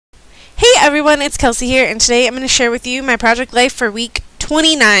Hey everyone, it's Kelsey here, and today I'm going to share with you my project life for week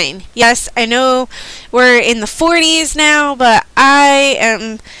 29. Yes, I know we're in the 40s now, but I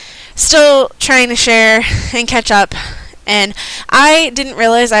am still trying to share and catch up. And I didn't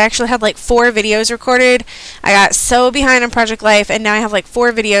realize I actually had like 4 videos recorded. I got so behind on Project Life, and now I have like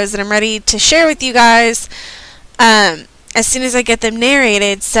 4 videos that I'm ready to share with you guys as soon as I get them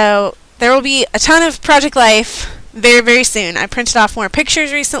narrated. So there will be a ton of Project Life very, very soon. I printed off more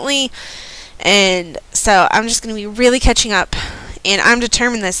pictures recently, and so I'm just going to be really catching up, and I'm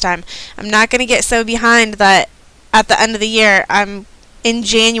determined this time. I'm not going to get so behind that at the end of the year I'm in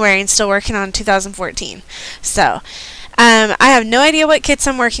January and still working on 2014. So I have no idea what kits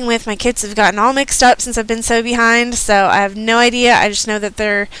I'm working with. My kits have gotten all mixed up since I've been so behind, so I have no idea. I just know that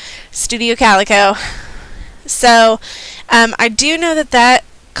they're Studio Calico. So I do know that that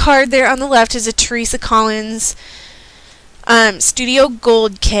card there on the left is a Teresa Collins Studio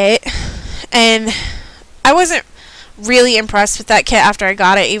Gold kit, and I wasn't really impressed with that kit after I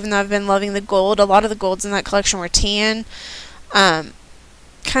got it, even though I've been loving the gold. A lot of the golds in that collection were tan, kind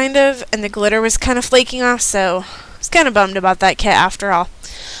of, and the glitter was kind of flaking off, so I was kind of bummed about that kit after all.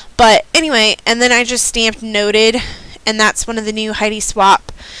 But anyway, and then I just stamped Noted, and that's one of the new Heidi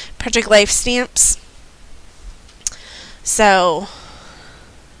Swapp Project Life stamps. So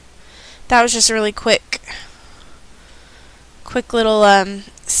that was just a really quick little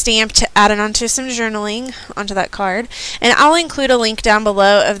stamp to add it onto some journaling onto that card. And I'll include a link down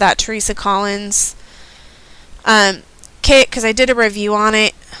below of that Teresa Collins kit, because I did a review on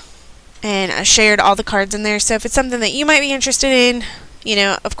it and I shared all the cards in there. So if it's something that you might be interested in, you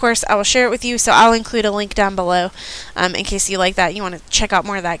know, of course I will share it with you. So I'll include a link down below in case you like that, you want to check out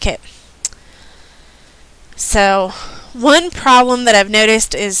more of that kit. So one problem that I've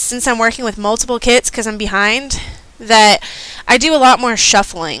noticed is, since I'm working with multiple kits because I'm behind, that I do a lot more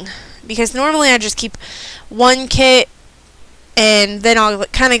shuffling, because normally I just keep one kit and then I'll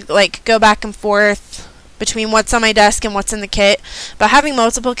kind of like go back and forth between what's on my desk and what's in the kit. But having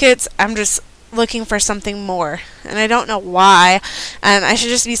multiple kits, I'm just looking for something more, and I don't know why. I should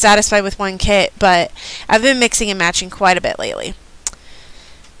just be satisfied with one kit, but I've been mixing and matching quite a bit lately.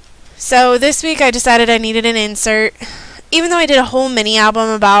 So this week I decided I needed an insert. Even though I did a whole mini album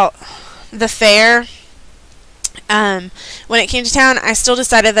about the fair, when it came to town, I still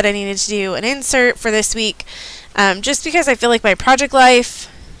decided that I needed to do an insert for this week, just because I feel like my Project Life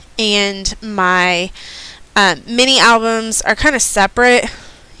and my mini albums are kind of separate.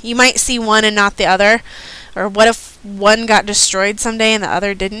 You might see one and not the other, or what if one got destroyed someday and the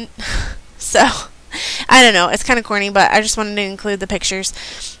other didn't? So I don't know, it's kind of corny, but I just wanted to include the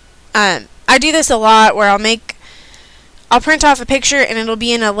pictures. I do this a lot, where I'll print off a picture and it'll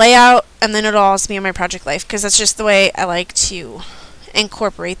be in a layout, and then it'll also be in my Project Life, because that's just the way I like to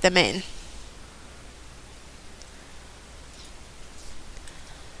incorporate them in.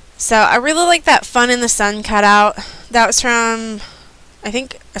 So I really like that Fun in the Sun cutout. That was from, I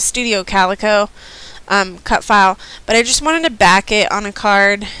think, a Studio Calico cut file, but I just wanted to back it on a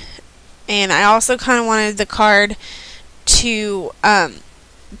card, and I also kind of wanted the card to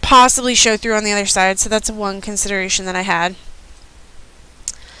possibly show through on the other side, so that's one consideration that I had.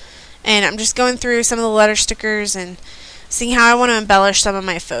 And I'm just going through some of the letter stickers and seeing how I want to embellish some of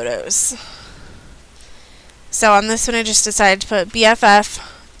my photos. So on this one I just decided to put BFF,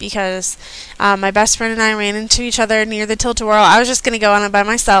 because my best friend and I ran into each other near the Tilt-A-Whirl. I was just going to go on it by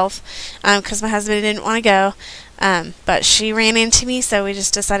myself because my husband didn't want to go, but she ran into me, so we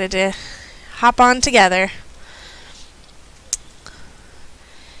just decided to hop on together.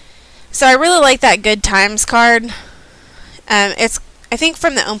 So I really like that Good Times card. It's, I think,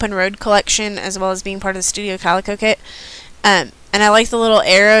 from the Open Road collection, as well as being part of the Studio Calico kit. And I like the little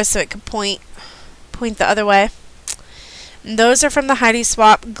arrow so it could point the other way. And those are from the Heidi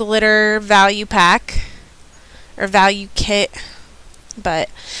Swapp Glitter Value Pack, or Value Kit. But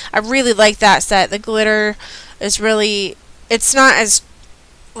I really like that set. The glitter is really, it's not as,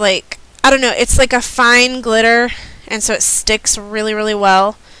 like, I don't know, it's like a fine glitter, and so it sticks really, really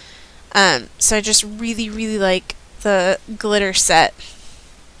well. So I just really, really like the glitter set.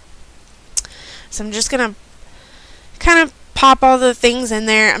 So I'm just going to kind of pop all the things in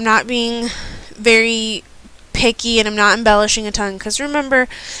there. I'm not being very picky, and I'm not embellishing a ton, because remember,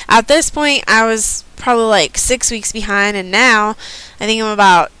 at this point I was probably like 6 weeks behind, and now I think I'm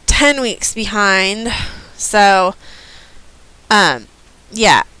about 10 weeks behind. So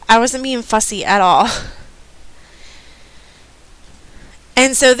yeah, I wasn't being fussy at all.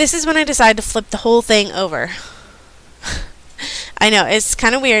 And so this is when I decided to flip the whole thing over. I know, it's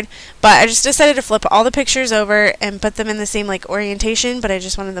kind of weird, but I just decided to flip all the pictures over and put them in the same like orientation, but I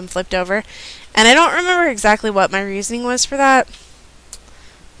just wanted them flipped over. And I don't remember exactly what my reasoning was for that.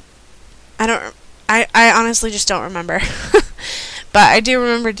 I honestly just don't remember. But I do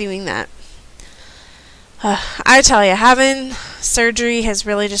remember doing that. I tell you, having surgery has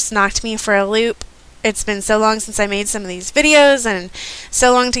really just knocked me for a loop. It's been so long since I made some of these videos, and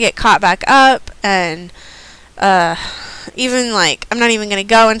so long to get caught back up, and even like, I'm not even going to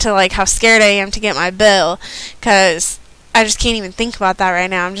go into like how scared I am to get my bill, because I just can't even think about that right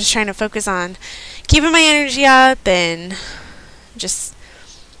now. I'm just trying to focus on keeping my energy up and just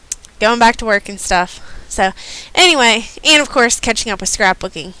going back to work and stuff. So anyway, and of course catching up with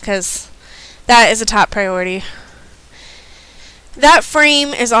scrapbooking, because that is a top priority. That frame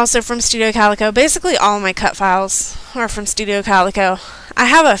is also from Studio Calico. Basically all of my cut files are from Studio Calico. I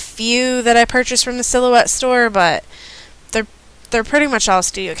have a few that I purchased from the Silhouette store, but they're pretty much all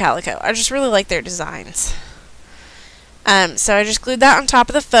Studio Calico. I just really like their designs. So I just glued that on top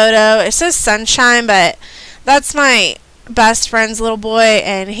of the photo. It says Sunshine, but that's my best friend's little boy,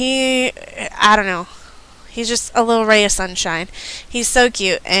 and he, I don't know, he's just a little ray of sunshine. He's so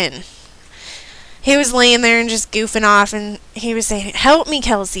cute, and he was laying there and just goofing off, and he was saying, "Help me,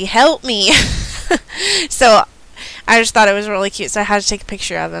 Kelsey, help me." So I just thought it was really cute, so I had to take a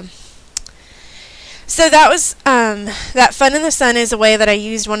picture of him. So that was, that Fun in the Sun is a way that I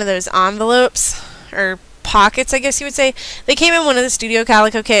used one of those envelopes, or pockets, I guess you would say. They came in one of the Studio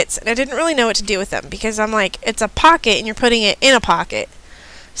Calico kits, and I didn't really know what to do with them, because I'm like, it's a pocket, and you're putting it in a pocket.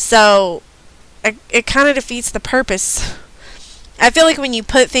 So it kind of defeats the purpose. I feel like when you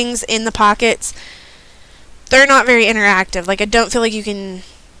put things in the pockets, they're not very interactive. Like, I don't feel like you can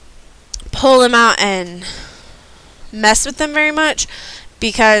pull them out and mess with them very much,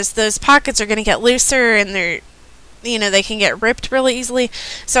 because those pockets are going to get looser, and they're, you know, they can get ripped really easily.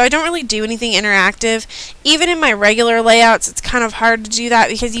 So I don't really do anything interactive. Even in my regular layouts, it's kind of hard to do that,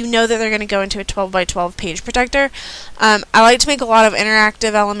 because you know that they're going to go into a 12 by 12 page protector. I like to make a lot of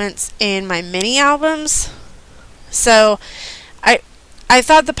interactive elements in my mini albums. So I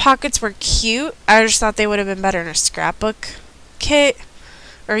thought the pockets were cute. I just thought they would have been better in a scrapbook kit,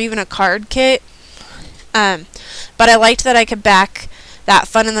 or even a card kit. But I liked that I could back that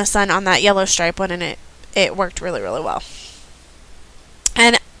Fun in the Sun on that yellow stripe one, and it worked really, really well.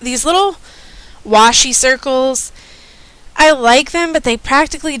 And these little washi circles, I like them, but they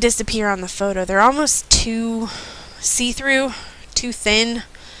practically disappear on the photo. They're almost too see-through, too thin.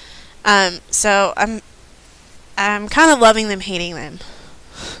 So I'm kind of loving them, hating them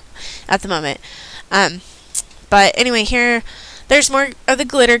at the moment. But anyway, here, there's more of the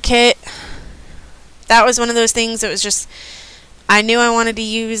glitter kit. That was one of those things that was just, I knew I wanted to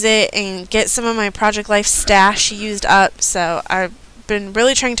use it and get some of my Project Life stash used up, so I've been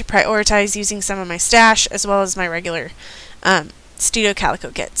really trying to prioritize using some of my stash as well as my regular Studio Calico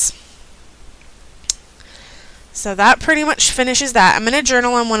kits. So that pretty much finishes that. I'm going to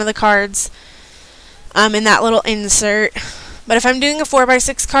journal on one of the cards in that little insert. But if I'm doing a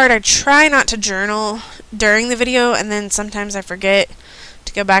 4x6 card, I try not to journal during the video, and then sometimes I forget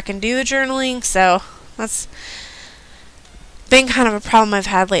to go back and do the journaling, so that's been kind of a problem I've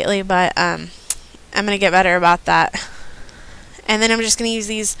had lately, but I'm going to get better about that. And then I'm just going to use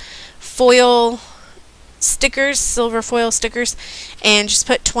these foil stickers, silver foil stickers, and just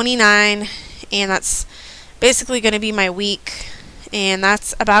put 29, and that's basically going to be my week. And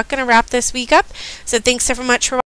that's about going to wrap this week up. So thanks so much for watching.